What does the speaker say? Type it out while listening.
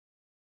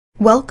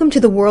Welcome to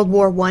the World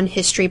War I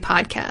History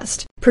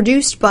Podcast,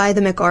 produced by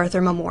the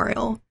MacArthur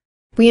Memorial.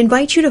 We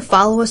invite you to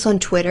follow us on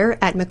Twitter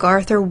at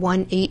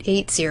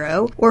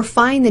MacArthur1880 or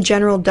find the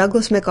General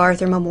Douglas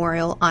MacArthur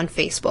Memorial on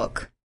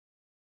Facebook.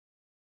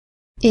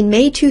 In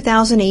May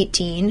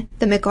 2018,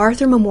 the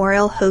MacArthur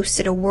Memorial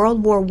hosted a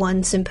World War I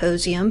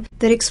symposium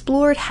that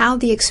explored how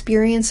the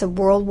experience of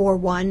World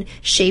War I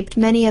shaped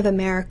many of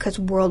America's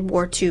World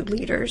War II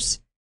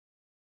leaders.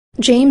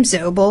 James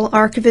Zobel,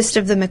 archivist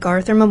of the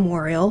MacArthur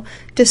Memorial,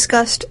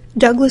 discussed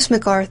Douglas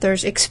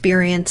MacArthur's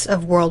experience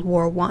of World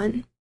War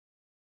I.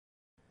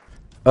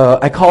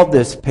 I called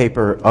this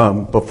paper,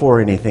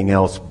 Before Anything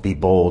Else, Be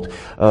Bold,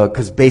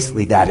 because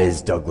basically that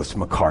is Douglas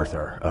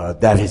MacArthur.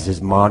 That is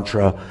his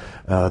mantra,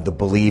 the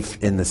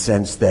belief in the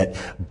sense that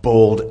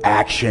bold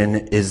action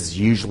is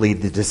usually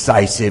the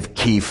decisive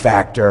key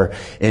factor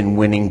in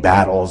winning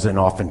battles and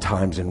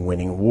oftentimes in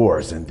winning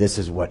wars. And this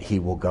is what he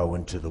will go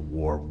into the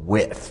war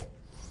with.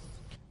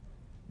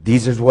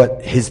 These are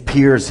what his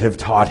peers have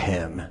taught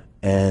him,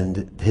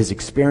 and his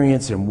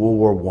experience in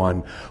World War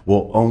I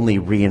will only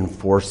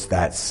reinforce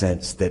that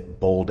sense that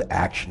bold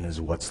action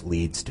is what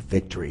leads to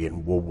victory.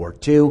 In World War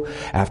II,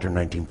 after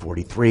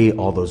 1943,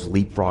 all those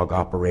leapfrog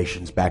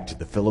operations back to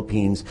the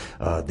Philippines,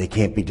 they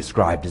can't be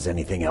described as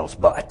anything else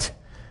but.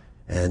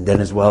 And then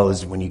as well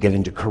as when you get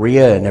into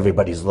Korea and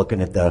everybody's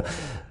looking at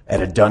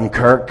a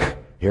Dunkirk,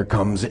 here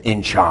comes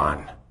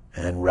Incheon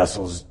and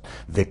wrestles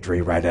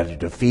victory right out of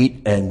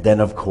defeat. And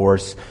then, of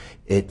course,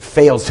 it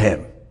fails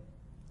him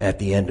at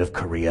the end of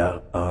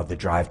Korea, the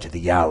drive to the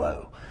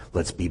Yalu.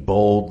 Let's be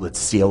bold. Let's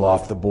seal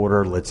off the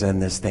border. Let's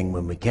end this thing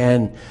when we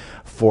can.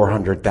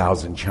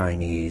 400,000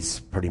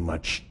 Chinese pretty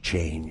much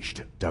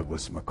changed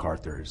Douglas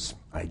MacArthur's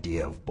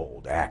idea of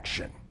bold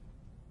action.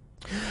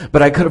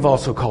 But I could have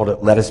also called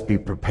it, let us be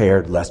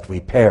prepared lest we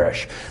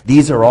perish.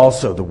 These are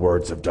also the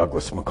words of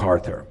Douglas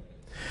MacArthur.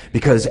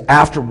 Because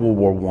after World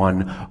War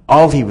I,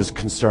 all he was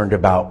concerned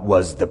about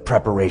was the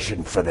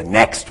preparation for the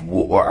next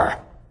war.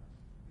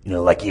 You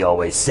know, like he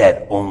always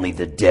said, only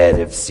the dead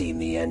have seen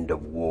the end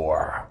of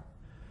war.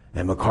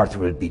 And MacArthur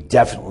would be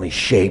definitely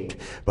shaped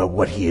by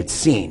what he had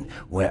seen.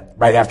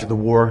 Right after the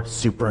war,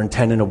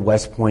 superintendent of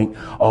West Point,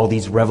 all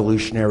these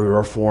revolutionary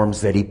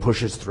reforms that he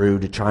pushes through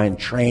to try and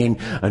train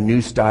a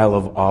new style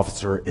of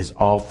officer is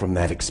all from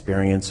that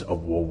experience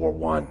of World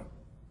War I.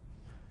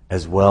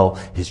 As well,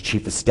 his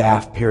chief of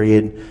staff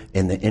period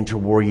in the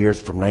interwar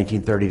years from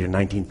 1930 to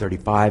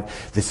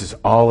 1935. This is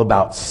all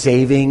about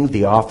saving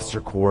the officer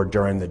corps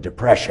during the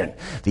Depression,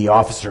 the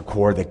officer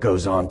corps that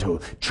goes on to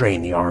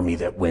train the army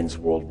that wins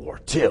World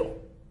War II.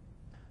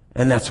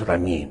 And that's what I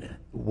mean.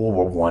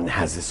 World War I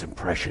has this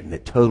impression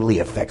that totally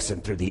affects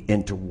him through the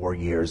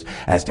interwar years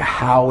as to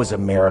how is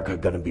America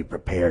going to be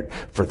prepared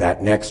for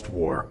that next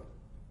war.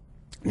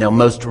 Now,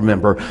 most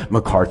remember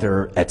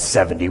MacArthur at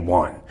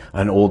 71,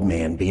 an old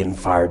man being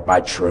fired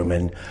by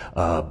Truman,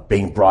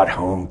 being brought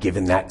home,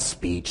 given that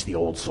speech, the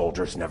old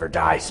soldiers never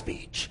die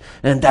speech.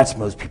 And that's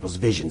most people's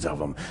visions of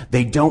him.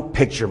 They don't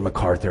picture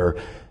MacArthur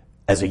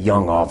as a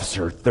young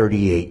officer,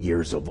 38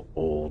 years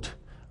old,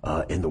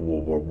 in the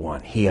World War I.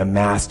 He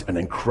amassed an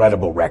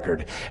incredible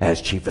record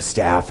as Chief of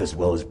Staff as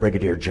well as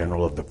Brigadier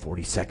General of the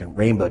 42nd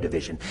Rainbow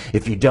Division.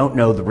 If you don't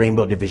know, the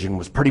Rainbow Division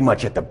was pretty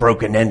much at the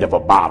broken end of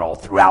a bottle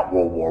throughout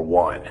World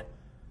War I.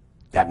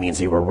 That means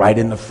they were right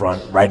in the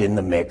front, right in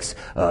the mix,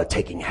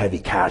 taking heavy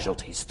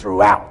casualties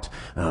throughout.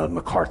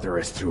 MacArthur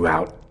is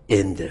throughout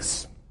in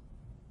this.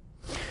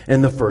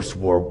 And the First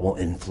War will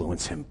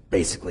influence him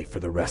basically for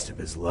the rest of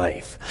his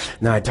life.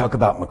 Now, I talk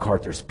about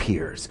MacArthur's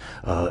peers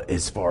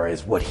as far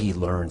as what he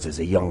learns as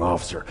a young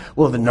officer.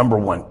 Well, the number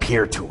one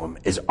peer to him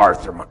is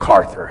Arthur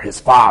MacArthur, his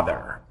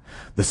father,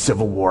 the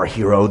Civil War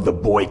hero, the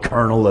boy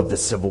colonel of the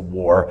Civil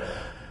War.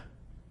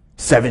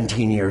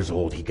 17 years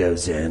old, he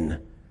goes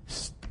in.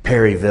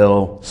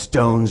 Perryville,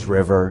 Stones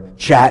River,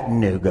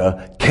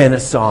 Chattanooga,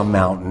 Kennesaw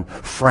Mountain,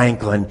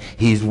 Franklin.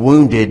 He's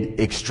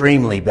wounded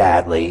extremely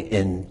badly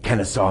in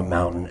Kennesaw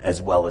Mountain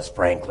as well as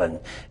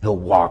Franklin. He'll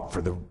walk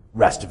for the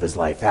rest of his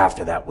life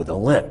after that with a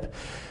limp.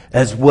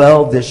 As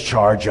well, this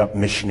charge up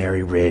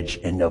Missionary Ridge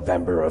in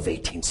November of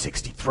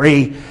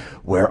 1863,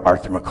 where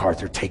Arthur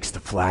MacArthur takes the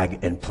flag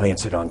and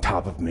plants it on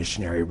top of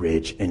Missionary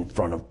Ridge in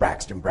front of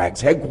Braxton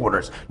Bragg's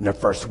headquarters, and the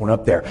first one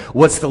up there.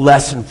 What's the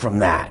lesson from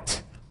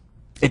that?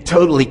 It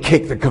totally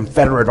kicked the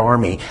Confederate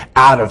Army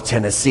out of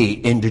Tennessee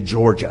into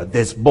Georgia.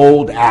 This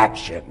bold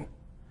action.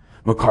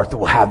 MacArthur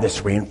will have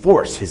this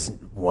reinforced. His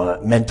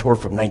mentor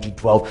from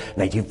 1912,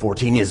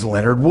 1914 is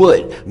Leonard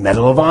Wood,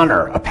 Medal of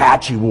Honor,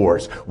 Apache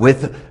Wars,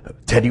 with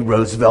Teddy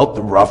Roosevelt,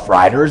 the Rough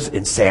Riders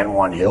in San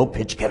Juan Hill,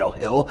 Pitch Kettle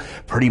Hill,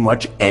 pretty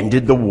much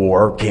ended the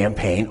war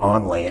campaign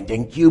on land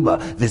in Cuba.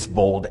 This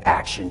bold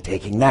action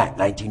taking that.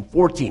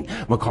 1914,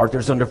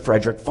 MacArthur's under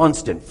Frederick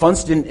Funston.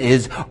 Funston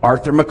is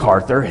Arthur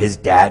MacArthur, his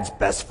dad's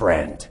best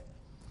friend.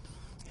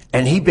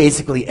 And he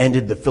basically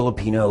ended the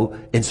Filipino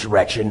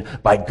insurrection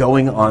by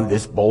going on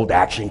this bold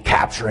action,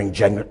 capturing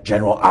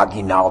General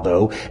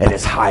Aguinaldo at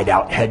his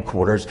hideout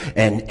headquarters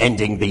and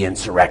ending the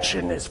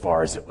insurrection as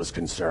far as it was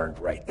concerned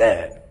right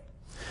then.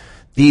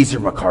 These are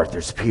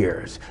MacArthur's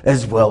peers,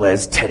 as well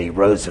as Teddy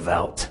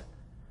Roosevelt.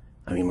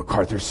 I mean,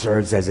 MacArthur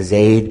serves as his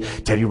aide.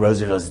 Teddy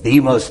Roosevelt is the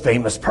most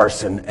famous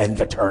person at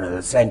the turn of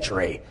the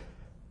century.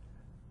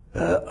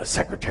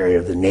 Secretary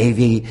of the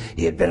Navy.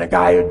 He had been a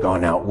guy who had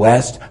gone out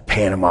west,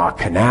 Panama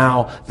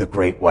Canal, the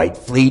Great White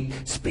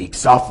Fleet, speak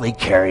softly,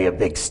 carry a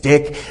big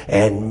stick.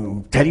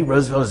 And Teddy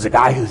Roosevelt is a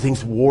guy who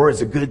thinks war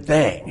is a good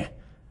thing.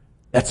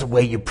 That's the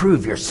way you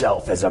prove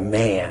yourself as a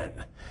man.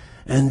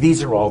 And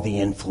these are all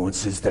the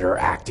influences that are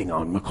acting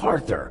on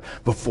MacArthur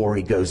before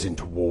he goes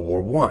into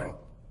World War I.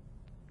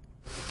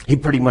 He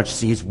pretty much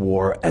sees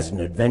war as an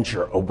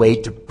adventure, a way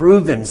to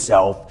prove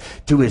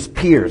himself to his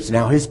peers.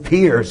 Now, his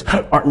peers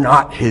are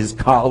not his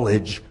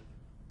college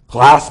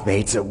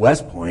classmates at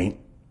West Point.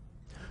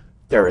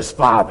 They're his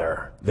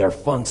father. They're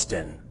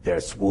Funston.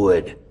 There's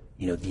Wood.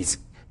 These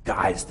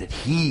guys that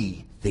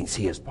he thinks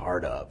he is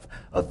part of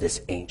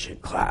this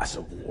ancient class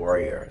of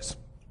warriors.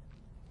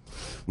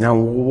 Now,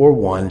 in World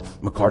War I,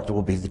 MacArthur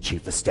will be the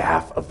chief of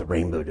staff of the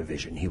Rainbow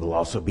Division. He will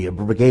also be a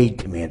brigade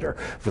commander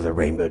for the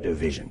Rainbow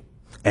Division.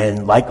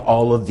 And like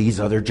all of these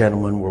other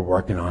gentlemen we're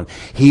working on,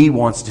 he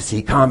wants to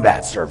see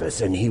combat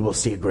service, and he will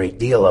see a great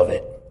deal of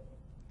it.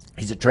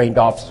 He's a trained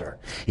officer.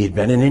 He had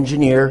been an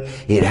engineer.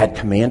 He had had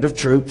command of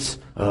troops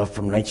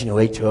from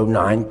 1908 to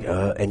 09,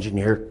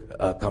 engineer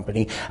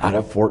company out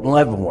of Fort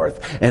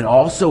Leavenworth. And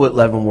also at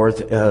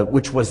Leavenworth,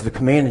 which was the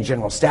Command and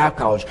General Staff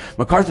College,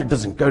 MacArthur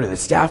doesn't go to the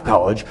Staff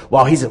College.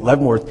 While he's at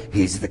Leavenworth,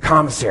 he's the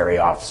commissary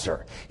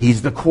officer.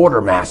 He's the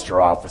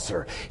quartermaster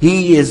officer.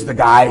 He is the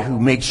guy who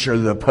makes sure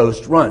the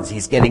post runs.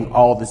 He's getting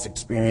all this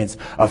experience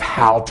of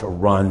how to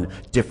run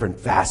different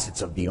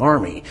facets of the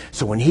Army.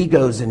 So when he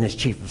goes in as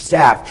Chief of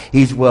Staff,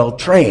 he's well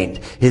trained.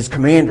 His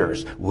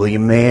commanders,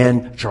 William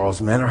Mann,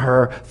 Charles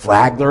Menaher,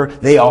 Flagler,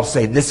 they all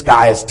say this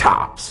guy is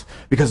tops.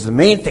 Because the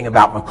main thing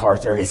about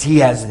MacArthur is he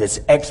has this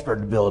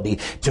expert ability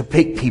to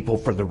pick people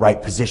for the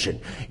right position.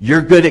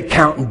 You're good at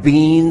counting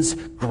beans?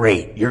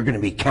 Great. You're going to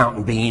be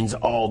counting beans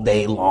all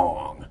day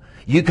long.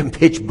 You can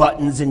pitch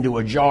buttons into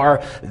a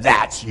jar?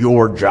 That's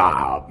your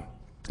job.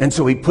 And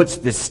so he puts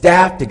this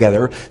staff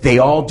together. They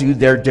all do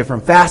their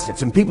different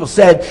facets. And people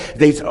said,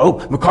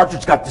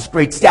 MacArthur's got this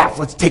great staff.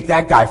 Let's take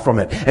that guy from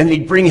it. And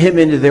they'd bring him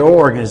into their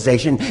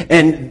organization,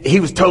 and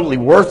he was totally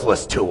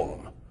worthless to them.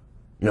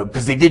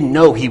 Because they didn't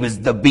know he was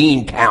the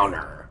bean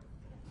counter.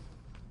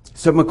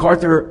 So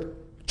MacArthur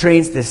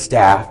trains this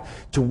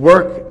staff to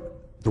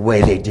work the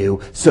way they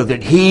do so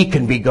that he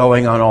can be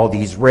going on all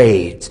these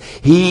raids.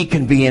 He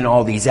can be in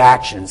all these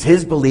actions.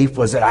 His belief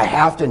was that I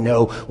have to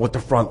know what the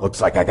front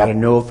looks like. I got to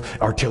know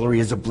if artillery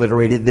has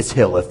obliterated this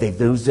hill, if they've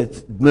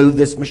moved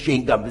this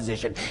machine gun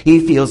position. He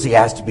feels he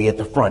has to be at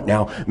the front.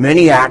 Now,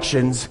 many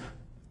actions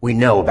we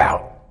know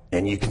about.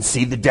 And you can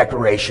see the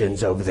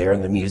decorations over there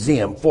in the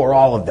museum for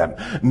all of them.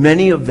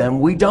 Many of them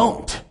we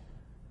don't.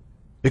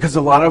 Because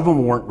a lot of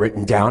them weren't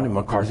written down, and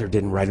MacArthur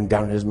didn't write them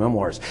down in his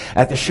memoirs.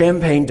 At the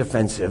Champagne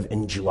Defensive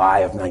in July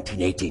of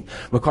 1918,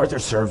 MacArthur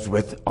serves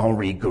with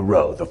Henri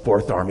Gouraud, the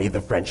Fourth Army, the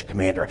French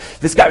commander.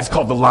 This guy was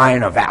called the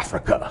Lion of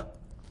Africa.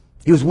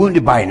 He was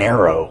wounded by an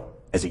arrow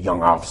as a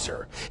young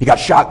officer. He got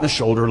shot in the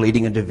shoulder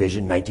leading a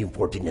division in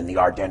 1914 in the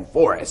Ardennes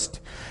Forest.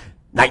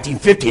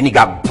 1915, he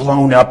got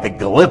blown up at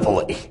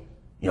Gallipoli.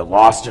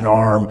 Lost an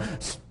arm,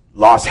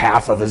 lost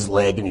half of his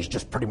leg, and he's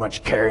just pretty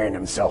much carrying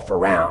himself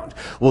around.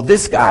 Well,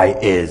 this guy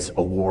is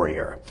a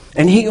warrior.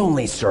 And he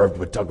only served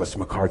with Douglas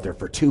MacArthur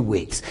for 2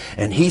 weeks.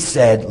 And he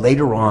said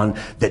later on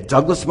that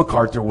Douglas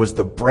MacArthur was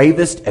the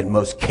bravest and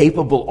most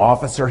capable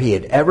officer he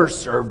had ever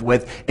served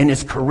with in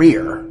his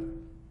career.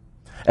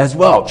 As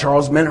well,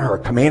 Charles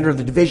Menaher, commander of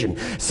the division,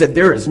 said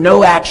there is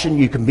no action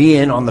you can be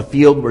in on the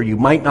field where you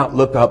might not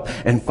look up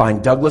and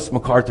find Douglas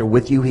MacArthur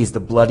with you. He's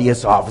the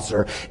bloodiest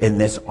officer in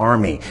this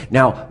army.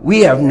 Now, we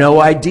have no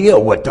idea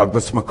what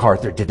Douglas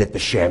MacArthur did at the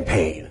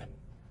Champagne.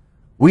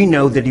 We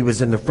know that he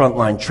was in the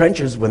frontline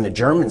trenches when the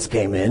Germans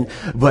came in,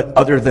 but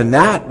other than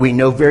that, we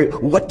know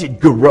what did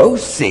Gouraud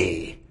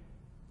see?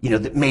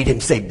 That made him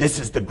say, this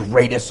is the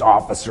greatest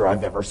officer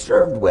I've ever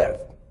served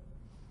with.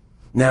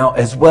 Now,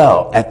 as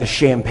well, at the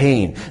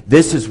Champagne,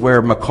 this is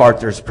where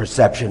MacArthur's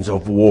perceptions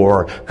of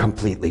war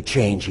completely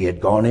changed. He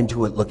had gone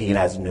into it looking at it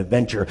as an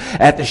adventure.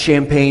 At the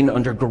Champagne,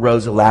 under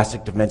Gouraud's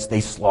elastic defense, they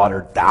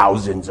slaughtered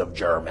thousands of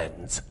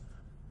Germans.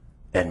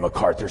 And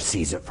MacArthur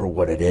sees it for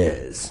what it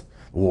is.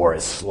 War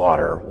is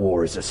slaughter.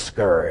 War is a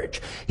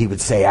scourge. He would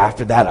say,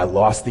 after that, I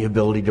lost the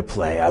ability to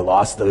play. I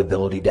lost the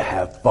ability to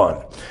have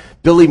fun.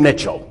 Billy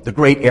Mitchell, the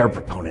great air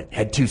proponent,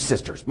 had 2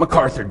 sisters.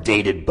 MacArthur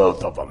dated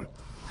both of them.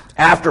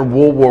 After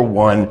World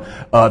War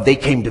I, they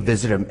came to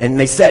visit him, and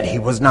they said he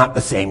was not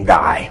the same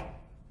guy.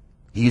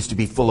 He used to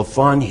be full of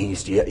fun. He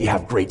used to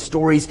have great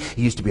stories.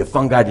 He used to be a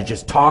fun guy to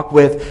just talk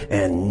with,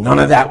 and none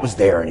of that was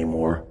there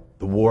anymore.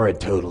 The war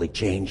had totally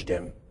changed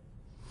him.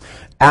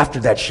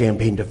 After that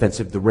Champagne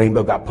defensive, the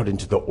Rainbow got put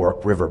into the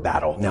Ourcq River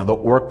battle. Now, the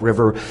Ourcq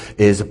River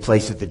is a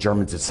place that the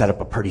Germans had set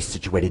up a pretty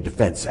situated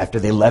defense. After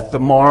they left the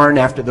Marne,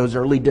 after those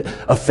early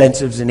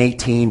offensives in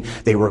 18,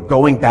 they were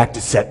going back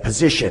to set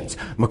positions.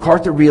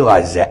 MacArthur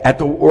realized that at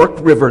the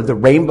Ourcq River, the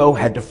Rainbow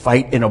had to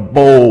fight in a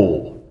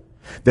bowl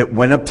that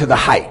went up to the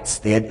heights.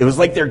 It was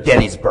like their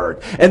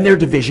Gettysburg, and their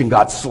division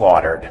got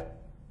slaughtered.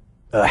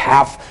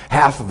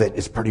 Half of it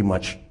is pretty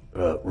much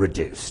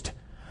reduced.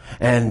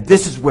 And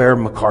this is where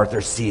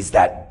MacArthur sees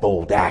that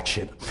bold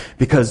action,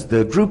 because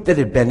the group that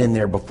had been in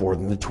there before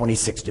them, the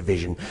 26th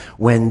Division,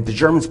 when the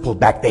Germans pulled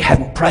back, they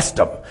hadn't pressed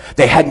them.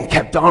 They hadn't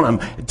kept on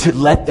them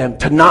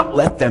to not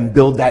let them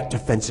build that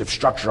defensive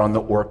structure on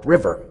the Ourcq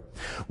River.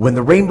 When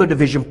the Rainbow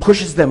Division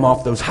pushes them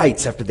off those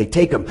heights after they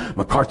take them,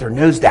 MacArthur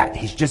knows that.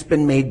 He's just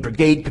been made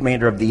brigade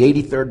commander of the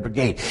 83rd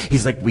Brigade.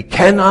 He's like, we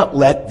cannot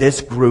let this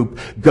group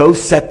go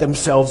set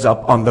themselves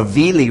up on the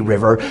Vili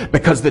River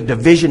because the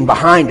division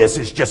behind us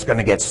is just going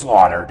to get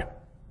slaughtered.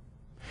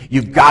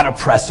 You've got to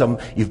press them.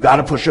 You've got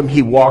to push them.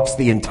 He walks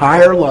the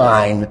entire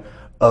line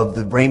of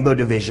the Rainbow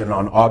Division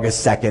on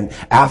August 2nd,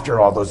 after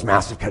all those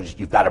massive casualties.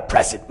 You've got to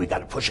press it. We've got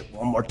to push it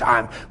one more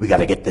time. We've got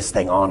to get this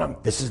thing on them.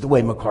 This is the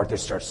way MacArthur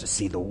starts to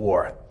see the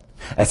war.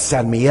 At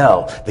Saint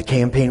Mihiel, the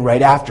campaign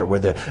right after, where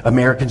the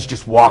Americans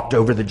just walked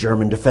over the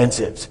German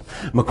defensives.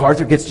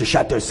 MacArthur gets to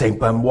Chateau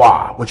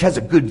Saint-Benoît, which has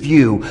a good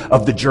view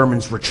of the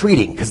Germans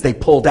retreating, because they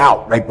pulled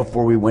out right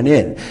before we went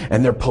in,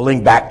 and they're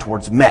pulling back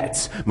towards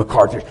Metz.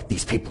 MacArthur,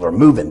 these people are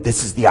moving.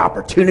 This is the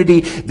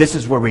opportunity. This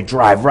is where we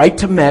drive right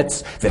to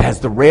Metz, that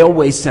has the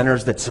railway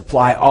centers that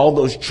supply all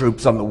those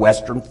troops on the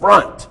Western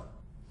Front.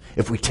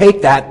 If we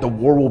take that, the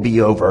war will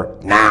be over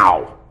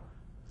now.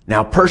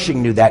 Now,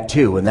 Pershing knew that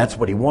too, and that's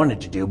what he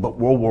wanted to do, but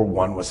World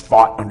War I was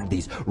fought under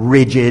these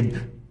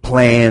rigid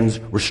plans,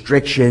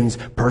 restrictions.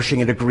 Pershing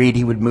had agreed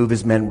he would move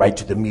his men right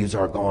to the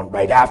Meuse-Argonne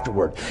right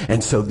afterward.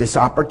 And so this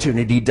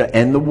opportunity to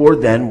end the war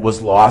then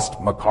was lost.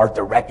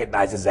 MacArthur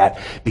recognizes that,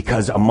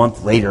 because a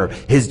month later,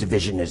 his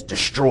division is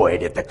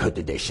destroyed at the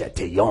Côte de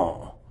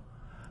Châtillon.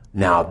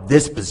 Now,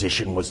 this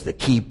position was the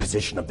key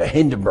position of the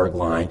Hindenburg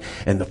Line,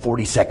 and the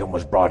 42nd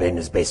was brought in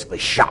as basically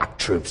shock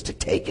troops to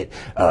take it.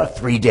 A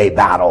 3-day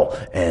battle,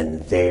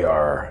 and they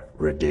are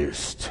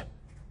reduced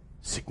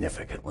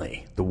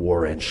significantly. The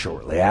war ends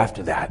shortly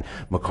after that.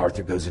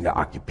 MacArthur goes into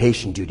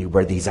occupation duty,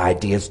 where these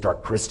ideas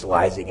start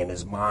crystallizing in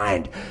his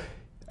mind.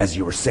 As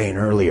you were saying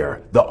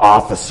earlier, the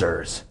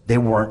officers, they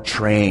weren't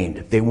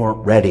trained. They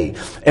weren't ready.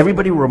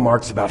 Everybody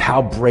remarks about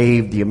how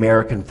brave the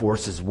American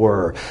forces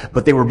were,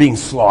 but they were being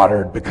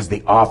slaughtered because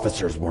the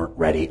officers weren't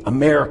ready.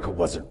 America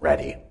wasn't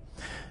ready.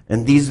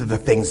 And these are the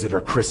things that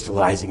are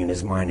crystallizing in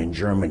his mind in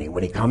Germany.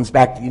 When he comes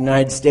back to the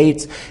United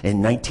States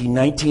in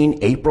 1919,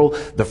 April,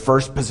 the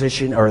first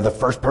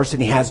person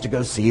he has to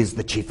go see is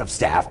the Chief of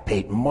Staff,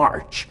 Peyton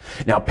March.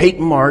 Now,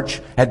 Peyton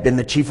March had been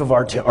the chief of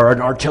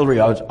an artillery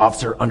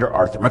officer under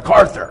Arthur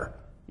MacArthur,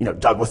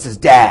 Douglas's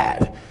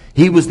dad.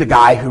 He was the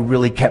guy who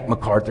really kept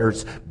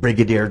MacArthur's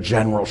brigadier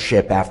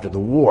generalship after the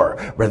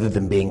war, rather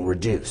than being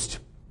reduced.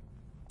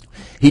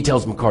 He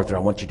tells MacArthur, I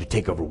want you to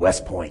take over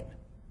West Point.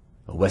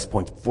 West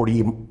Point's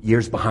 40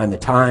 years behind the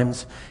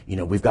times.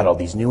 We've got all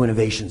these new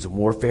innovations in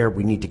warfare.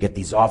 We need to get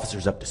these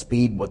officers up to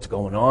speed. What's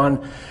going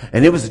on?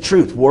 And it was the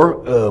truth.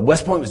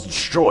 West Point was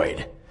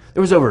destroyed. There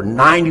was over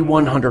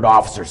 9,100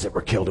 officers that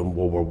were killed in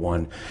World War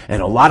I,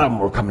 and a lot of them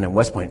were coming in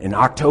West Point. In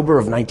October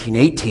of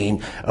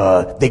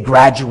 1918, they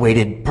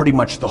graduated pretty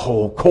much the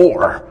whole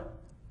corps.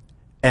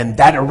 And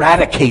that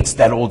eradicates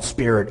that old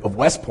spirit of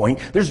West Point.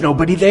 There's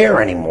nobody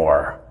there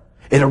anymore.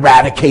 It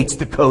eradicates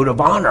the code of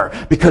honor,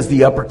 because the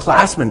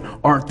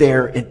upperclassmen aren't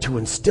there to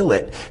instill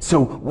it.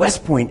 So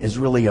West Point is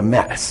really a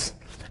mess.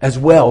 As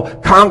well,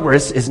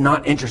 Congress is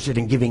not interested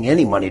in giving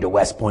any money to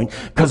West Point,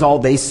 because all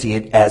they see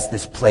it as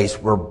this place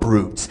where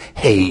brutes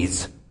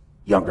haze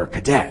younger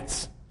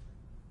cadets.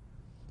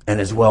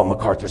 And as well,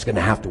 MacArthur's going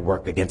to have to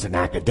work against an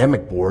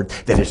academic board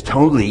that is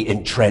totally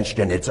entrenched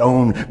in its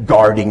own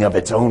guarding of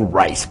its own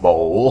rice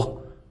bowl.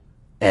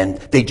 And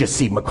they just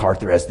see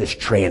MacArthur as this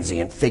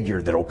transient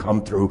figure that'll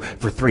come through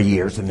for 3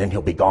 years and then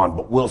he'll be gone,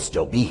 but we'll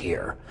still be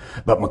here.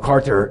 But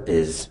MacArthur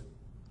is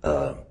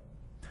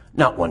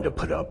not one to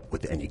put up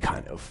with any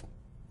kind of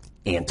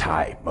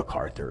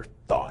anti-MacArthur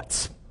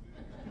thoughts.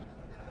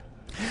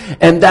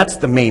 And that's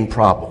the main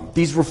problem.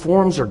 These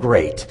reforms are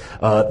great.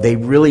 They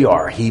really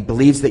are. He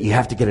believes that you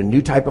have to get a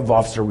new type of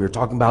officer. We were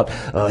talking about,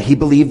 he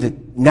believed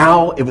that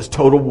now it was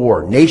total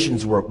war.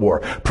 Nations were at war.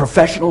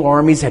 Professional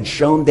armies had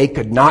shown they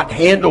could not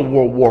handle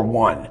World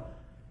War I.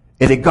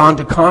 It had gone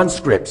to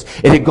conscripts.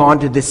 It had gone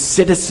to this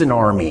citizen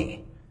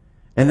army.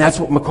 And that's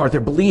what MacArthur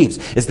believes,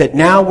 is that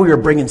now we are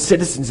bringing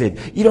citizens in.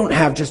 You don't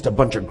have just a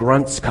bunch of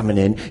grunts coming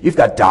in. You've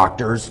got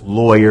doctors,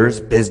 lawyers,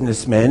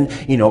 businessmen,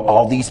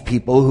 all these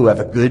people who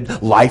have a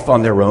good life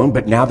on their own,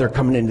 but now they're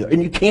coming in,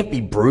 and you can't be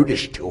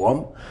brutish to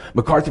them.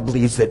 MacArthur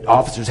believes that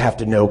officers have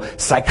to know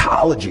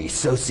psychology,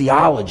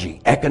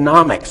 sociology,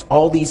 economics,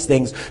 all these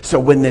things, so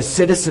when this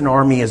citizen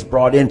army is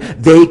brought in,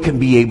 they can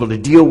be able to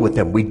deal with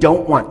them. We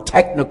don't want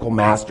technical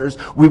masters.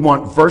 We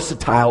want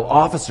versatile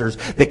officers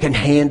that can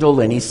handle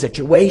any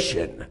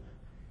situation.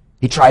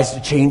 He tries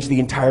to change the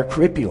entire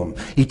curriculum.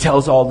 He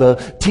tells all the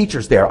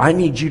teachers there, I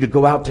need you to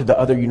go out to the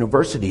other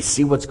universities,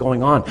 see what's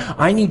going on.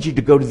 I need you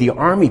to go to the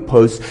Army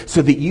posts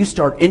so that you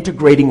start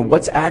integrating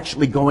what's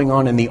actually going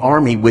on in the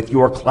Army with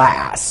your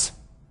class.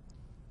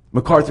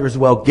 MacArthur as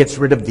well gets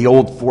rid of the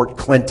old Fort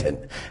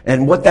Clinton.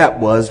 And what that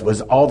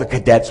was all the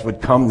cadets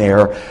would come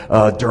there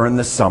during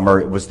the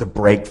summer. It was the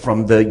break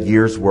from the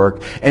year's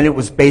work, and it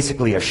was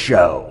basically a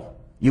show.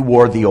 You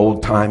wore the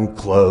old-time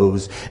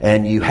clothes,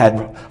 and you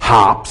had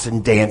hops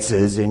and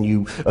dances, and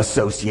you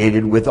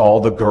associated with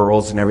all the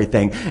girls and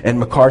everything. And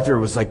MacArthur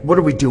was like, what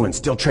are we doing?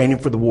 Still training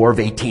for the War of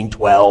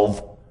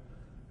 1812?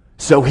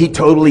 So he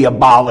totally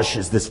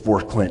abolishes this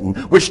Fort Clinton,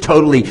 which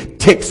totally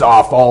ticks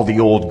off all the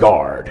old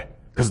guard.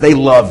 Because they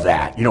love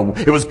that.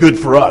 It was good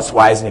for us.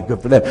 Why isn't it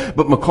good for them?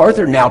 But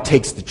MacArthur now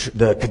takes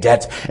the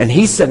cadets, and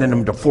he's sending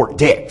them to Fort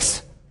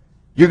Dix.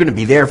 You're going to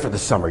be there for the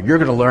summer. You're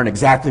going to learn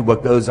exactly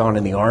what goes on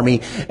in the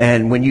Army.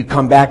 And when you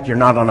come back, you're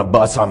not on a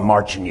bus. I'm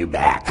marching you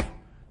back.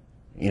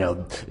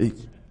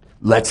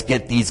 Let's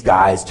get these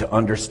guys to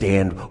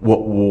understand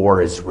what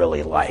war is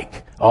really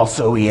like.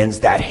 Also, he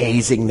ends that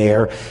hazing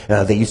there.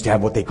 They used to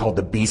have what they called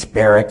the beast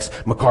barracks.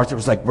 MacArthur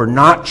was like, we're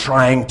not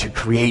trying to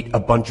create a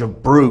bunch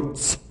of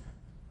brutes.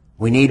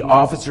 We need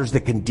officers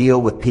that can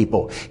deal with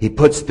people. He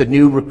puts the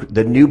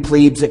new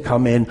plebes that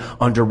come in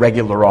under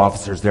regular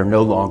officers. They're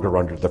no longer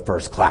under the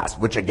first class,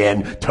 which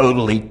again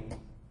totally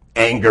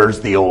angers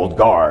the old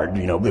guard.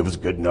 It was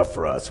good enough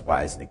for us.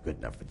 Why isn't it good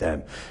enough for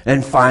them?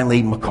 And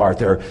finally,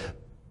 MacArthur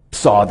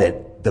saw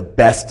that the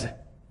best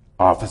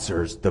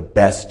officers, the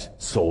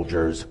best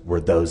soldiers were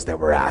those that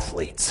were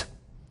athletes.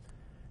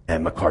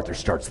 And MacArthur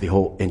starts the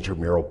whole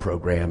intramural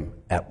program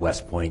at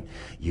West Point.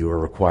 You are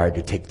required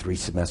to take 3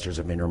 semesters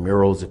of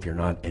intramurals if you're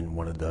not in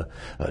one of the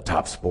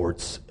top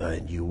sports,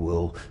 and you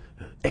will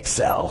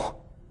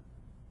excel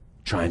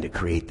trying to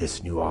create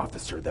this new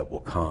officer that will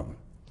come.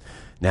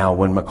 Now,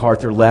 when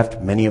MacArthur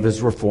left, many of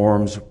his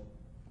reforms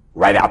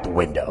right out the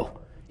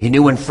window. He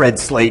knew when Fred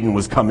Sladen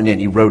was coming in,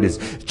 he wrote his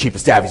chief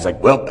of staff, he's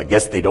like, well, I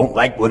guess they don't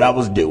like what I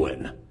was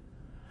doing.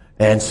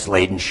 And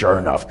Sladen, sure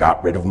enough,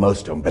 got rid of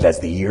most of them. But as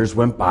the years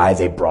went by,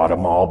 they brought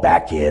them all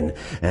back in.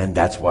 And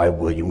that's why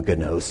William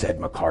Gannot said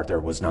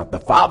MacArthur was not the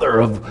father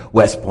of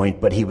West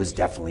Point, but he was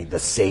definitely the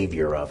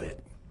savior of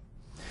it.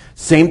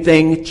 Same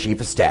thing,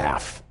 chief of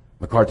staff.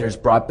 MacArthur's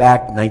brought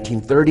back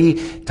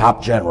 1930,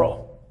 top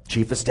general,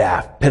 chief of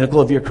staff,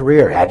 pinnacle of your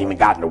career. Hadn't even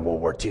gotten to World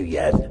War II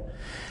yet.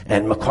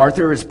 And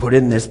MacArthur is put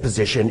in this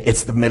position.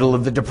 It's the middle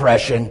of the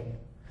Depression.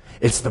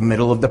 It's the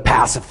middle of the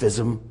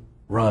pacifism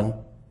run.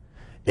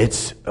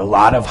 It's a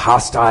lot of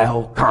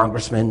hostile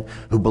congressmen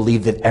who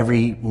believe that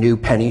every new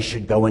penny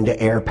should go into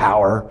air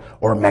power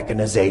or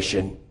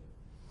mechanization.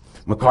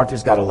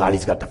 MacArthur's got a lot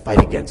he's got to fight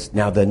against.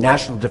 Now, the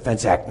National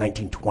Defense Act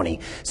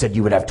 1920 said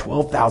you would have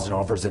 12,000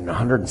 officers and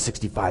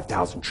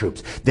 165,000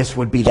 troops. This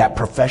would be that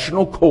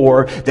professional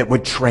corps that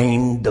would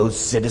train those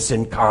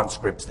citizen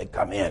conscripts that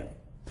come in.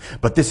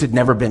 But this had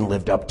never been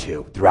lived up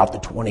to throughout the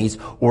 20s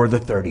or the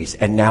 30s.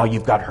 And now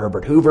you've got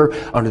Herbert Hoover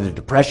under the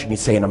Depression.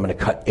 He's saying, I'm going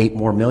to cut 8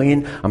 more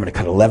million. I'm going to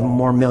cut 11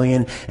 more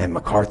million. And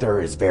MacArthur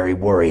is very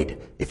worried.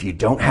 If you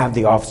don't have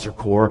the officer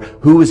corps,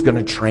 who is going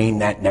to train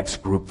that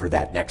next group for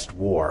that next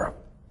war?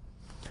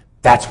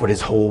 That's what his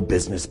whole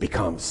business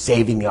becomes,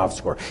 saving the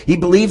officer corps. He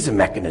believes in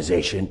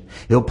mechanization.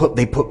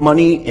 They put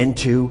money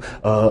into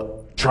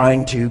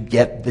trying to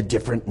get the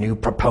different new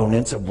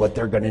proponents of what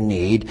they're going to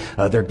need.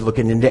 They're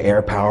looking into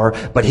air power,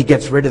 but he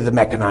gets rid of the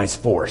mechanized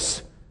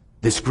force,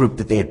 this group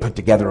that they had put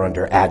together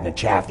under Adna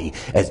Chaffee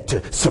as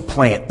to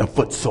supplant the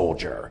foot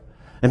soldier.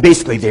 And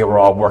basically they were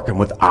all working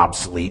with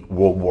obsolete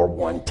World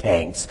War I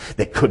tanks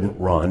that couldn't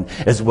run.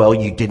 As well,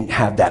 you didn't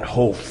have that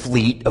whole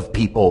fleet of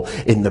people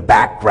in the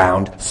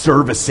background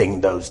servicing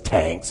those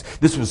tanks.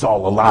 This was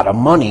all a lot of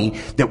money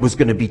that was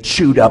going to be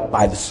chewed up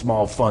by the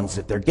small funds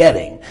that they're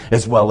getting,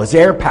 as well as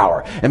air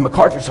power. And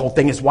MacArthur's whole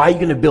thing is, why are you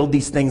going to build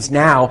these things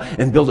now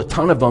and build a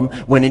ton of them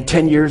when in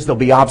 10 years they'll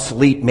be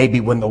obsolete, maybe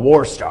when the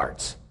war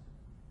starts?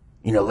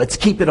 Let's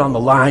keep it on the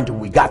line till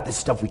we got this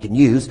stuff we can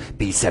use.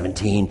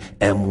 B-17,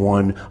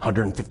 M1,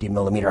 150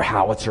 millimeter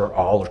howitzer,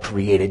 all are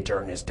created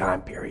during this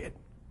time period.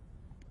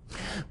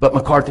 But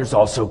MacArthur's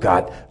also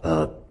got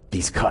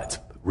these cuts.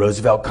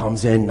 Roosevelt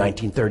comes in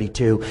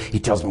 1932. He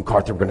tells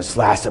MacArthur, we're going to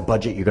slash the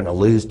budget. You're going to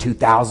lose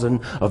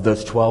 2,000 of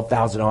those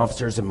 12,000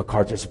 officers. And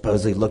MacArthur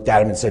supposedly looked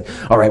at him and said,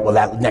 all right, well,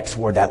 that next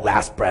word, that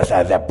last breath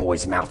out of that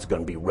boy's mouth is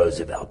going to be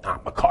Roosevelt,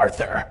 not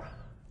MacArthur.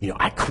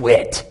 I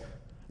quit.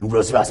 And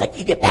Roosevelt's like,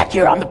 you get back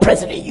here, I'm the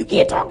president, you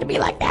can't talk to me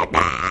like that,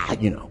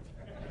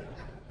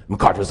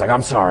 MacArthur was like,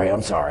 I'm sorry,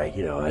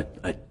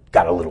 I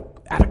got a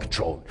little out of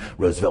control.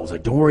 Roosevelt was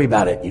like, don't worry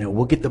about it,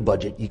 we'll get the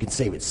budget, you can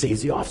save it,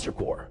 saves the officer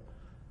corps.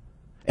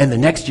 And the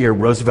next year,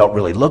 Roosevelt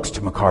really looks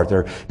to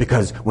MacArthur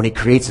because when he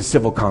creates a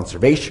Civil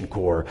Conservation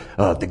Corps,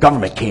 the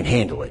government can't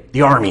handle it.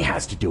 The Army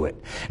has to do it.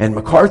 And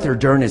MacArthur,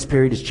 during his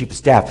period as Chief of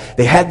Staff,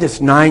 they had this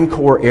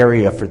 9-corps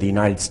area for the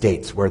United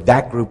States where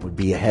that group would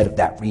be ahead of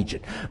that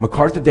region.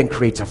 MacArthur then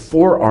creates a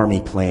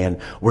 4-army plan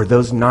where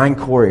those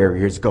 9-corps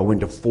areas go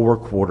into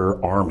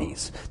 4-quarter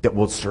armies that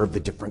will serve the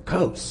different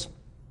coasts.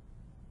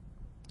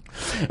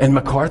 And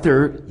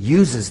MacArthur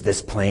uses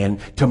this plan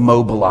to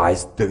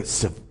mobilize the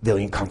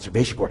Civilian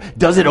Conservation Corps.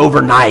 Does it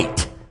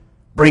overnight.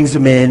 Brings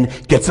them in,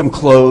 gets them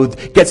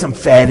clothed, gets them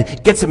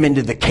fed, gets them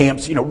into the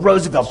camps.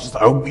 Roosevelt's just,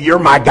 oh, you're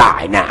my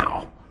guy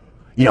now.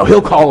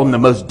 He'll call him the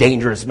most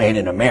dangerous man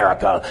in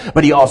America,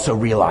 but he also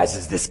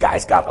realizes this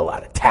guy's got a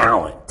lot of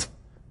talent.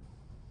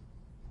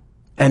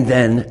 And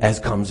then, as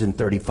comes in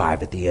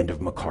 35 at the end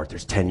of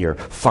MacArthur's tenure,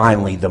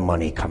 finally the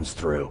money comes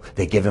through.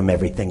 They give him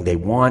everything they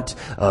want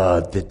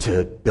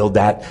to build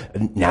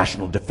that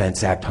National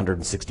Defense Act,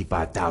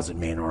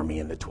 165,000-man army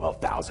and the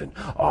 12,000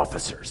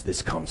 officers.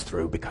 This comes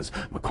through because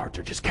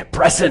MacArthur just kept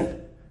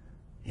pressing.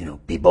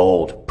 Be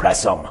bold,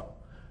 press them.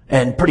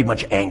 And pretty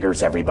much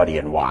angers everybody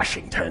in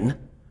Washington.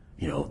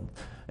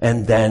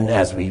 And then,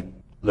 as we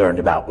learned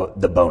about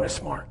the Bonus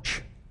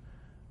March,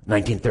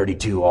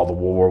 1932, all the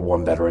World War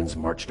I veterans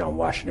marched on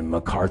Washington.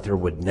 MacArthur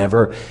would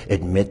never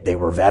admit they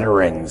were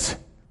veterans.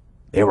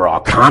 They were all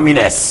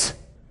communists.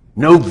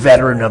 No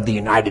veteran of the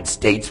United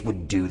States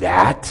would do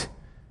that.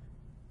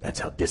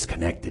 That's how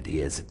disconnected he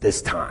is at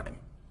this time.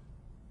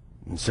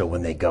 And so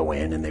when they go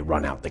in and they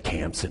run out the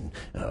camps and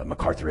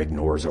MacArthur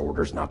ignores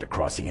orders not to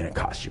cross the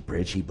Anacostia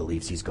Bridge, he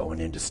believes he's going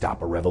in to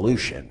stop a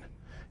revolution.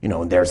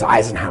 And there's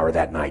Eisenhower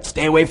that night.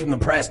 Stay away from the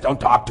press.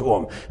 Don't talk to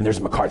him. And there's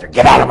MacArthur.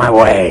 Get out of my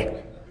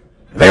way.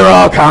 They were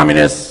all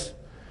communists.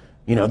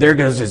 There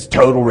goes his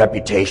total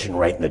reputation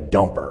right in the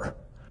dumper.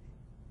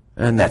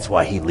 And that's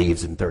why he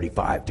leaves in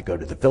 35 to go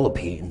to the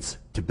Philippines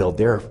to build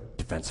their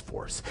defense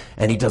force.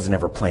 And he doesn't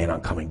ever plan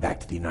on coming back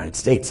to the United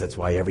States. That's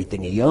why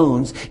everything he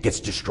owns gets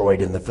destroyed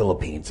in the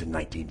Philippines in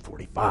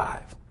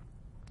 1945.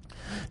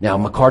 Now,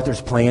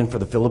 MacArthur's plan for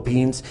the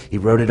Philippines, he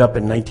wrote it up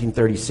in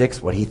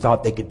 1936, what he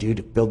thought they could do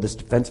to build this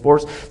defense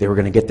force. They were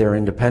going to get their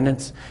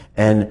independence.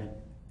 And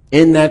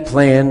in that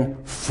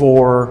plan,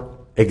 4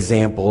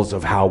 examples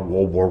of how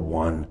World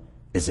War I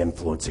is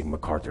influencing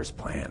MacArthur's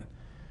plan.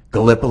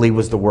 Gallipoli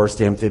was the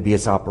worst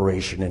amphibious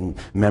operation in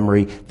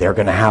memory. They're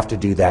going to have to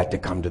do that to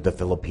come to the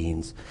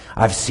Philippines.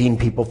 I've seen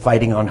people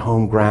fighting on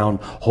home ground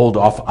hold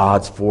off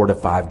odds 4 to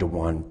 5 to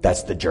 1.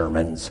 That's the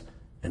Germans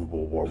in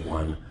World War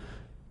I.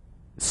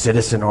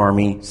 Citizen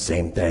Army,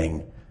 same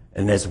thing.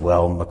 And as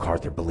well,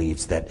 MacArthur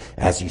believes that,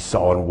 as you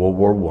saw in World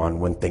War I,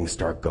 when things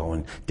start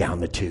going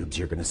down the tubes,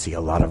 you're going to see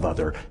a lot of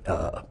other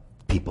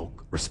people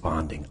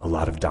responding, a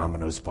lot of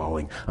dominoes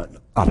falling, a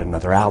lot of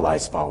other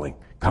allies falling,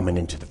 coming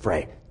into the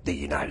fray, the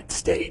United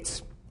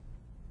States.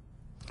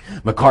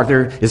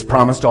 MacArthur is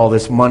promised all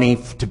this money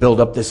to build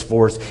up this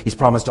force. He's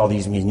promised all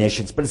these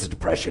munitions, but it's a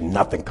depression.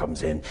 Nothing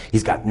comes in.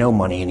 He's got no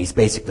money, and he's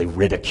basically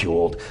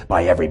ridiculed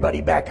by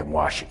everybody back in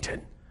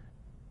Washington.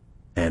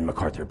 And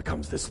MacArthur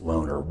becomes this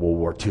loner. World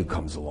War II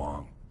comes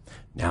along.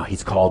 Now,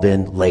 he's called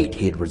in late.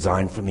 He had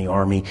resigned from the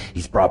Army.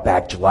 He's brought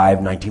back July of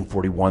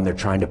 1941. They're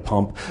trying to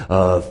pump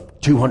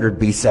 200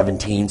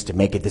 B-17s to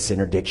make it this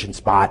interdiction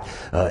spot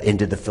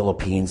into the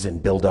Philippines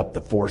and build up the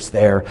force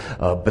there.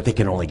 But they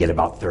can only get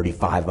about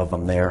 35 of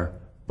them there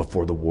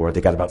before the war.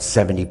 They got about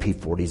 70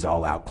 P-40s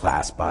all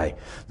outclassed by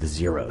the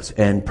Zeros.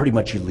 And pretty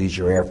much you lose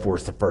your Air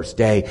Force the first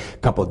day. A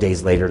couple of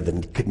days later,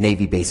 the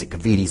Navy base at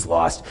Cavité's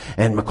lost.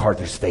 And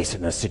MacArthur's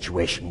facing a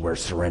situation where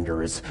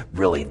surrender is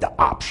really the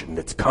option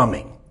that's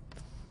coming.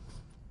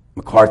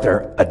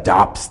 MacArthur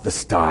adopts the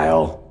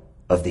style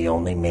of the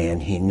only man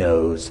he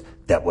knows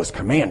that was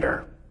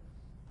commander,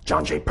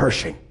 John J.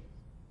 Pershing.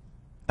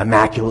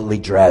 Immaculately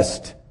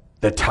dressed,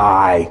 the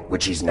tie,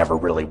 which he's never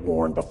really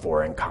worn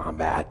before in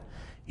combat,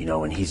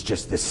 and he's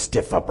just this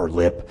stiff upper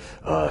lip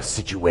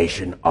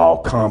situation, all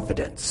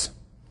confidence.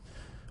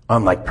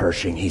 Unlike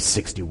Pershing, he's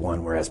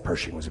 61, whereas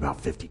Pershing was about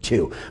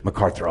 52.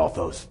 MacArthur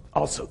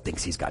also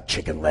thinks he's got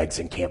chicken legs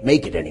and can't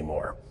make it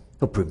anymore.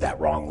 He'll prove that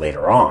wrong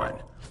later on.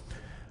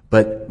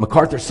 But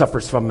MacArthur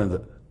suffers from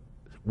the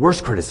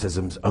worst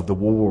criticisms of the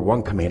World War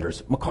I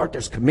commanders.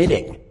 MacArthur's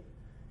committing.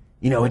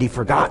 Had he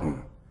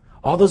forgotten?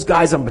 All those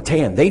guys on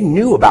Bataan, they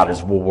knew about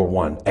his World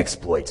War I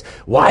exploits.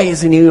 Why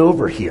isn't he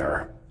over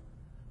here?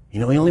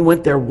 He only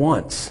went there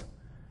once.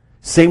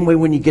 Same way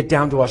when you get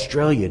down to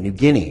Australia, New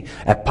Guinea,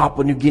 at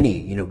Papua New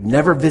Guinea,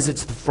 never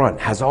visits the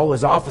front, has all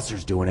his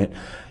officers doing it.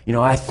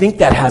 I think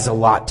that has a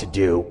lot to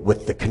do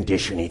with the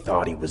condition he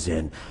thought he was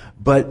in.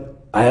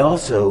 But I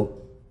also,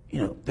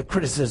 the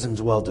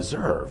criticism's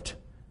well-deserved.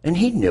 And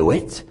he knew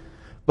it.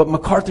 But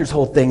MacArthur's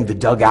whole thing, the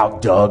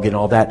dugout Doug and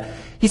all that,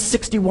 he's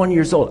 61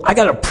 years old. I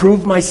got to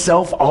prove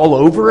myself all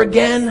over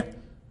again?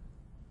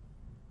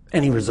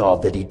 And he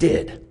resolved that he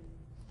did.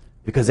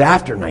 Because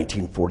after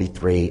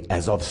 1943,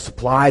 as all the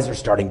supplies are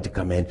starting to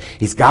come in,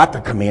 he's got the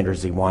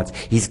commanders he wants,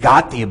 he's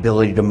got the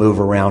ability to move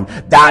around.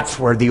 That's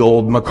where the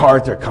old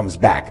MacArthur comes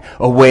back.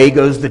 Away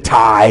goes the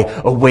tie,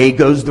 away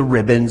goes the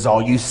ribbons.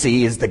 All you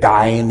see is the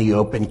guy in the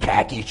open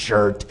khaki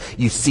shirt.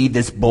 You see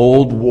this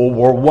bold World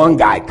War I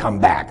guy come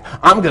back.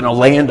 I'm going to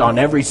land on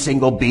every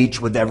single beach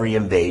with every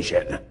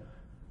invasion,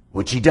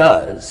 which he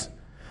does.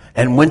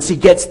 And once he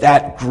gets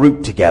that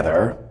group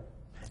together,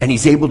 and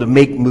he's able to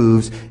make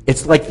moves,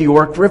 it's like the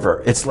Ourcq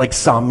River. It's like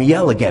Saint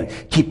Mihiel again.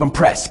 Keep them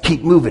pressed.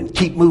 Keep moving.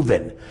 Keep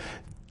moving.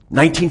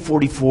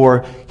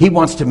 1944, he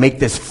wants to make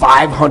this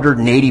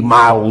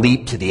 580-mile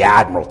leap to the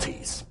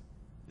Admiralties.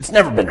 It's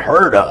never been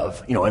heard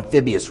of,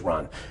 amphibious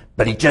run.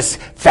 But he just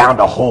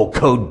found a whole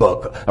code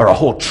book, or a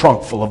whole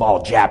trunk full of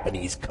all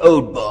Japanese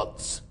code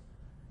books.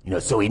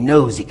 So he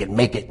knows he can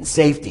make it in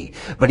safety.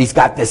 But he's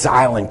got this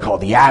island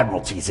called the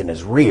Admiralties in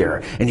his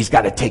rear, and he's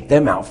got to take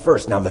them out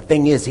first. Now, the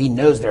thing is, he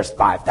knows there's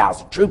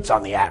 5,000 troops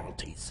on the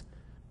Admiralties.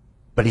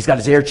 But he's got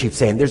his air chief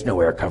saying, there's no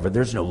air cover,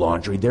 there's no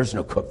laundry, there's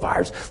no cook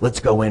fires. Let's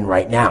go in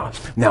right now.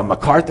 Now,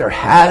 MacArthur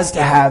has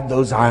to have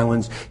those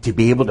islands to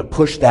be able to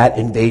push that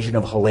invasion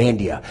of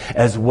Hollandia.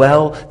 As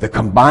well, the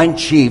combined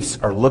chiefs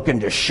are looking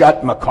to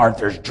shut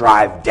MacArthur's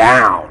drive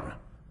down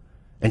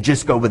and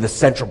just go with the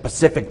Central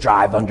Pacific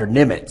drive under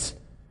Nimitz.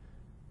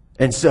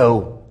 And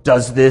so,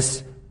 does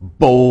this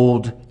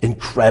bold,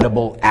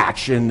 incredible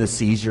action, the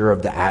seizure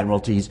of the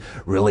Admiralties,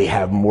 really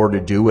have more to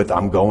do with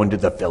I'm going to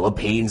the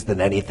Philippines than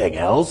anything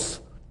else?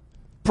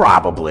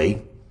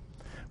 Probably.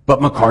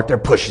 But MacArthur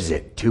pushes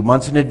it 2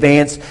 months in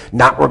advance.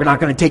 We're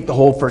not going to take the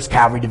whole 1st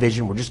Cavalry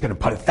Division. We're just going to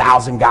put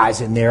 1,000 guys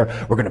in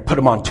there. We're going to put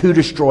them on 2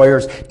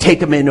 destroyers, take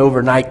them in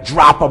overnight,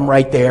 drop them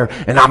right there,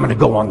 and I'm going to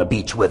go on the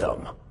beach with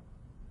them.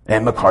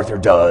 And MacArthur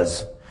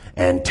does.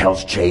 And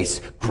tells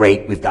Chase,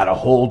 great, we've got a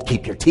hold,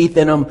 keep your teeth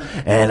in them,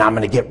 and I'm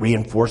going to get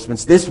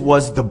reinforcements. This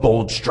was the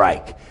bold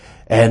strike.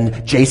 And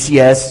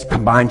JCS,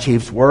 combined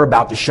chiefs, were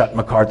about to shut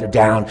MacArthur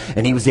down,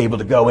 and he was able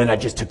to go in. I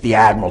just took the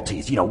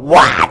Admiralties.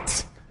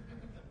 What?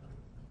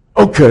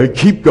 Okay,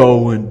 keep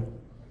going.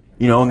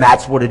 And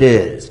that's what it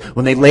is.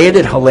 When they land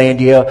at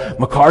Hollandia,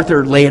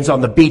 MacArthur lands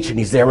on the beach, and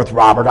he's there with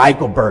Robert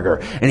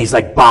Eichelberger. And he's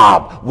like,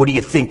 Bob, what do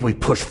you think we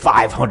push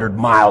 500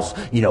 miles,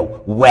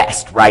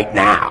 west right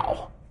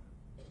now?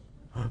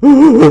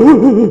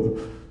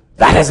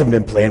 That hasn't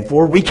been planned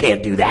for. We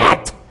can't do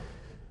that.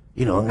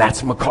 And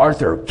that's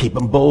MacArthur. Keep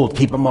them bold,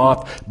 keep them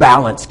off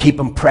balance, keep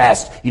them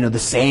pressed. The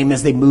same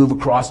as they move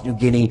across New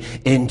Guinea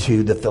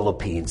into the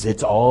Philippines.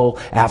 It's all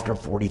after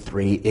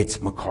 43.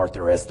 It's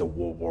MacArthur as the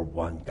World War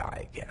I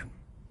guy again.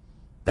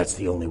 That's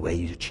the only way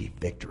you achieve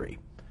victory.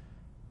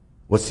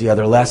 What's the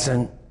other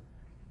lesson?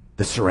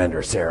 The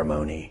surrender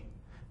ceremony.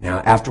 Now,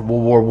 after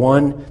World War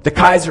I, the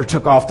Kaiser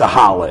took off to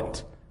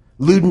Holland.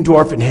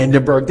 Ludendorff and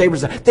Hindenburg,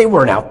 they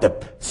weren't out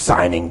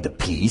signing the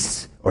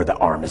peace or the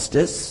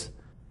armistice.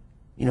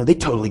 They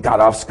totally got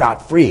off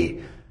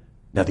scot-free.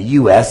 Now, the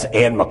U.S.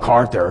 and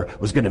MacArthur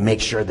was going to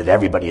make sure that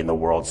everybody in the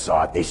world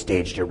saw it. They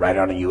staged it right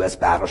on a U.S.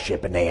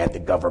 battleship, and they had the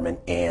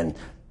government and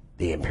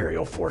the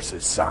imperial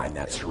forces sign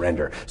that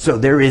surrender. So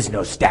there is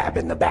no stab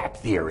in the back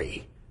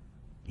theory.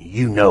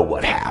 You know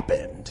what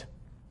happened.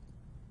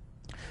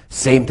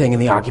 Same thing in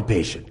the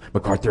occupation.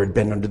 MacArthur had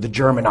been under the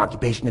German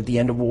occupation at the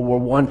end of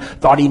World War I,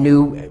 thought he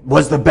knew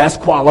was the best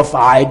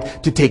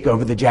qualified to take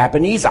over the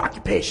Japanese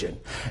occupation.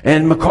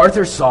 And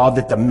MacArthur saw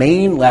that the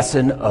main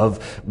lesson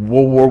of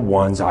World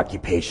War I's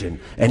occupation,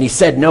 and he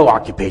said no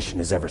occupation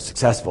is ever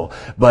successful,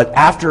 but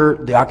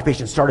after the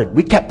occupation started,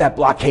 we kept that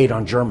blockade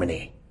on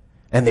Germany,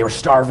 and they were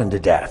starving to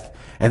death.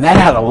 And that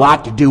had a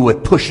lot to do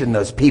with pushing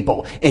those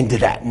people into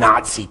that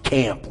Nazi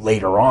camp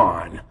later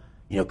on.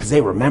 Because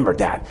they remembered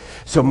that.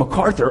 So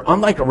MacArthur,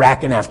 unlike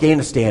Iraq and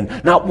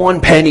Afghanistan, not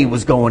one penny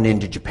was going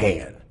into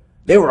Japan.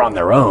 They were on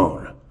their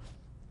own.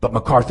 But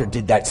MacArthur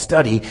did that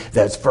study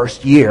that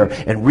first year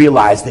and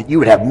realized that you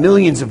would have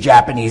millions of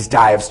Japanese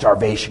die of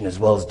starvation as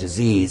well as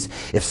disease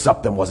if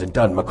something wasn't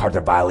done. MacArthur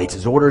violates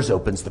his orders,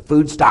 opens the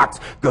food stocks,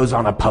 goes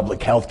on a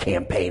public health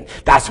campaign.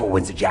 That's what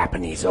wins the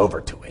Japanese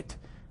over to it.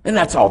 And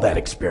that's all that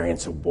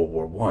experience of World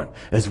War I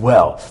as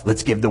well.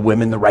 Let's give the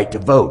women the right to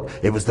vote.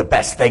 It was the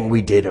best thing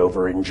we did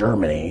over in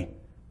Germany.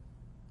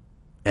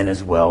 And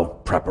as well,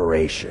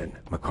 preparation.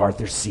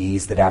 MacArthur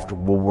sees that after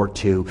World War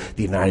II,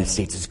 the United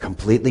States has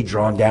completely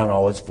drawn down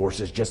all its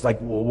forces, just like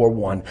World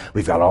War I.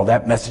 We've got all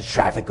that message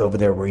traffic over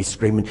there where he's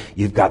screaming,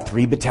 you've got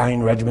 3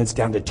 battalion regiments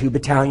down to 2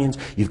 battalions.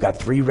 You've got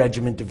 3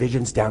 regiment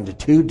divisions down to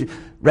 2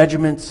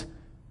 regiments.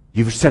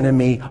 You were sending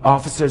me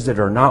officers that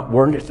are not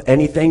worth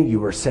anything.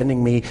 You were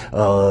sending me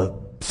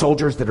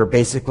soldiers that are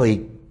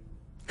basically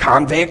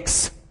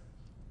convicts.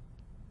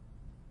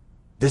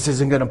 This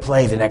isn't going to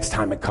play the next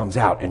time it comes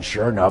out. And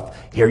sure enough,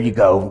 here you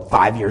go,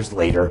 5 years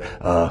later,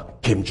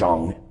 Kim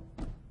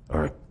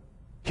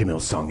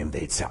Il-sung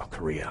invades South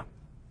Korea.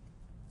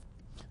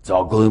 It's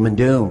all gloom and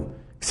doom,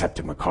 except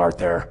to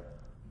MacArthur.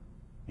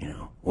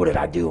 What did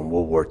I do in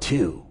World War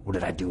II? What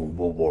did I do in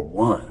World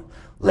War I?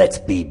 Let's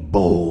be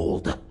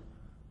bold.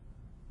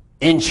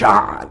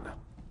 Incheon.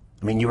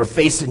 I mean, you were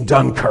facing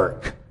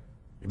Dunkirk.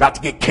 You're about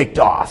to get kicked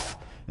off.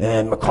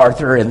 And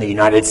MacArthur and the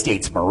United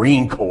States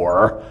Marine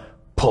Corps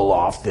pull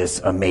off this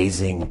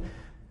amazing,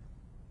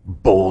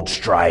 bold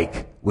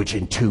strike, which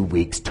in 2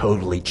 weeks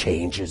totally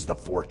changes the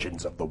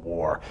fortunes of the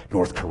war.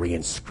 North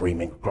Koreans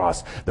screaming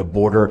across the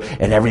border,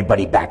 and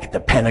everybody back at the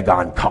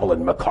Pentagon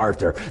calling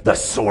MacArthur the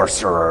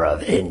sorcerer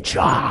of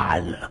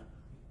Incheon.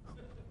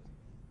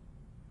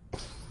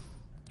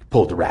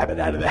 Pulled the rabbit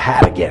out of the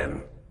hat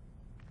again.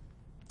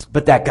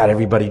 But that got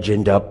everybody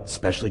ginned up,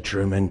 especially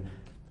Truman.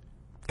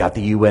 Got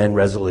the UN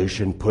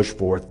resolution pushed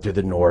forth to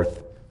the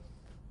North.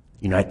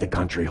 Unite the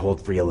country,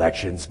 hold free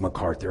elections.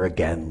 MacArthur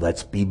again,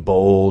 let's be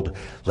bold.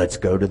 Let's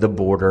go to the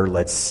border.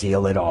 Let's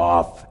seal it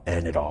off.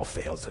 And it all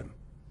fails him.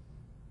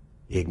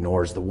 He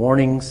ignores the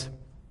warnings.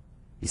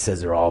 He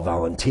says they're all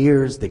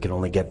volunteers. They can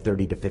only get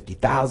 30 to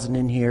 50,000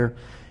 in here.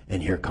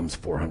 And here comes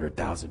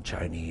 400,000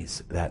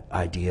 Chinese. That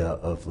idea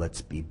of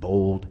let's be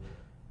bold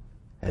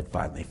had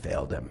finally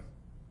failed him.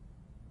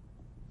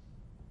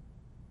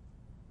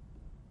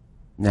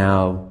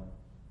 Now,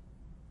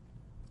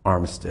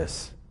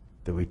 armistice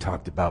that we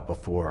talked about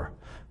before.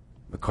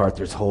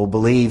 MacArthur's whole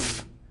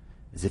belief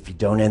is if you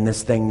don't end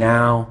this thing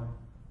now,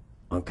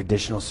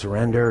 unconditional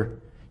surrender,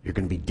 you're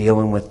going to be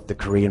dealing with the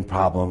Korean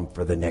problem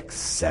for the next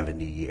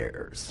 70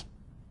 years.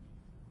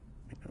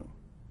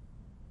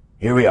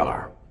 Here we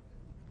are.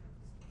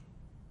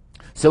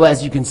 So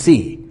as you can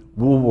see,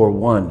 World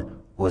War I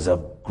was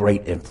of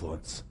great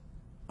influence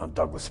on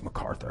Douglas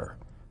MacArthur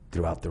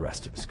throughout the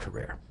rest of his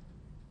career.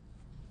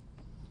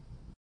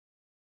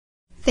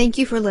 Thank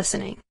you for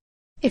listening.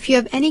 If you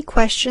have any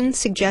questions,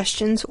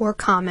 suggestions, or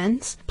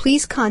comments,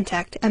 please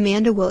contact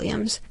Amanda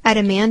Williams at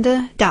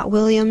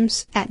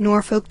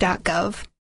amanda.williams@norfolk.gov.